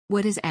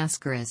What is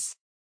Ascaris?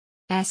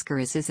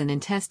 Ascaris is an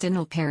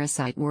intestinal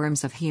parasite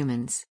worms of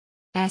humans.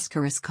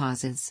 Ascaris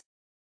causes.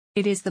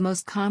 It is the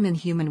most common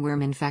human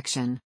worm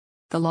infection.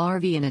 The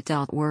larvae in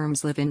adult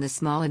worms live in the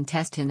small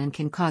intestine and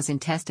can cause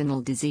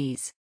intestinal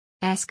disease.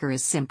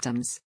 Ascaris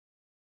symptoms: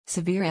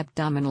 severe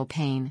abdominal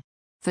pain,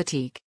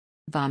 fatigue,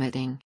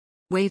 vomiting,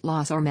 weight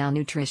loss or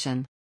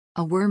malnutrition,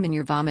 a worm in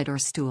your vomit or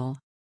stool.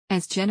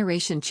 As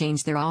generation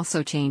change, there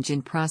also change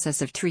in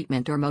process of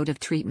treatment or mode of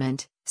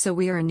treatment, so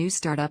we are a new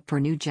startup for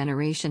new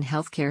generation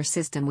healthcare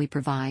system. We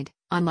provide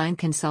online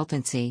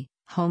consultancy,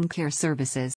 home care services,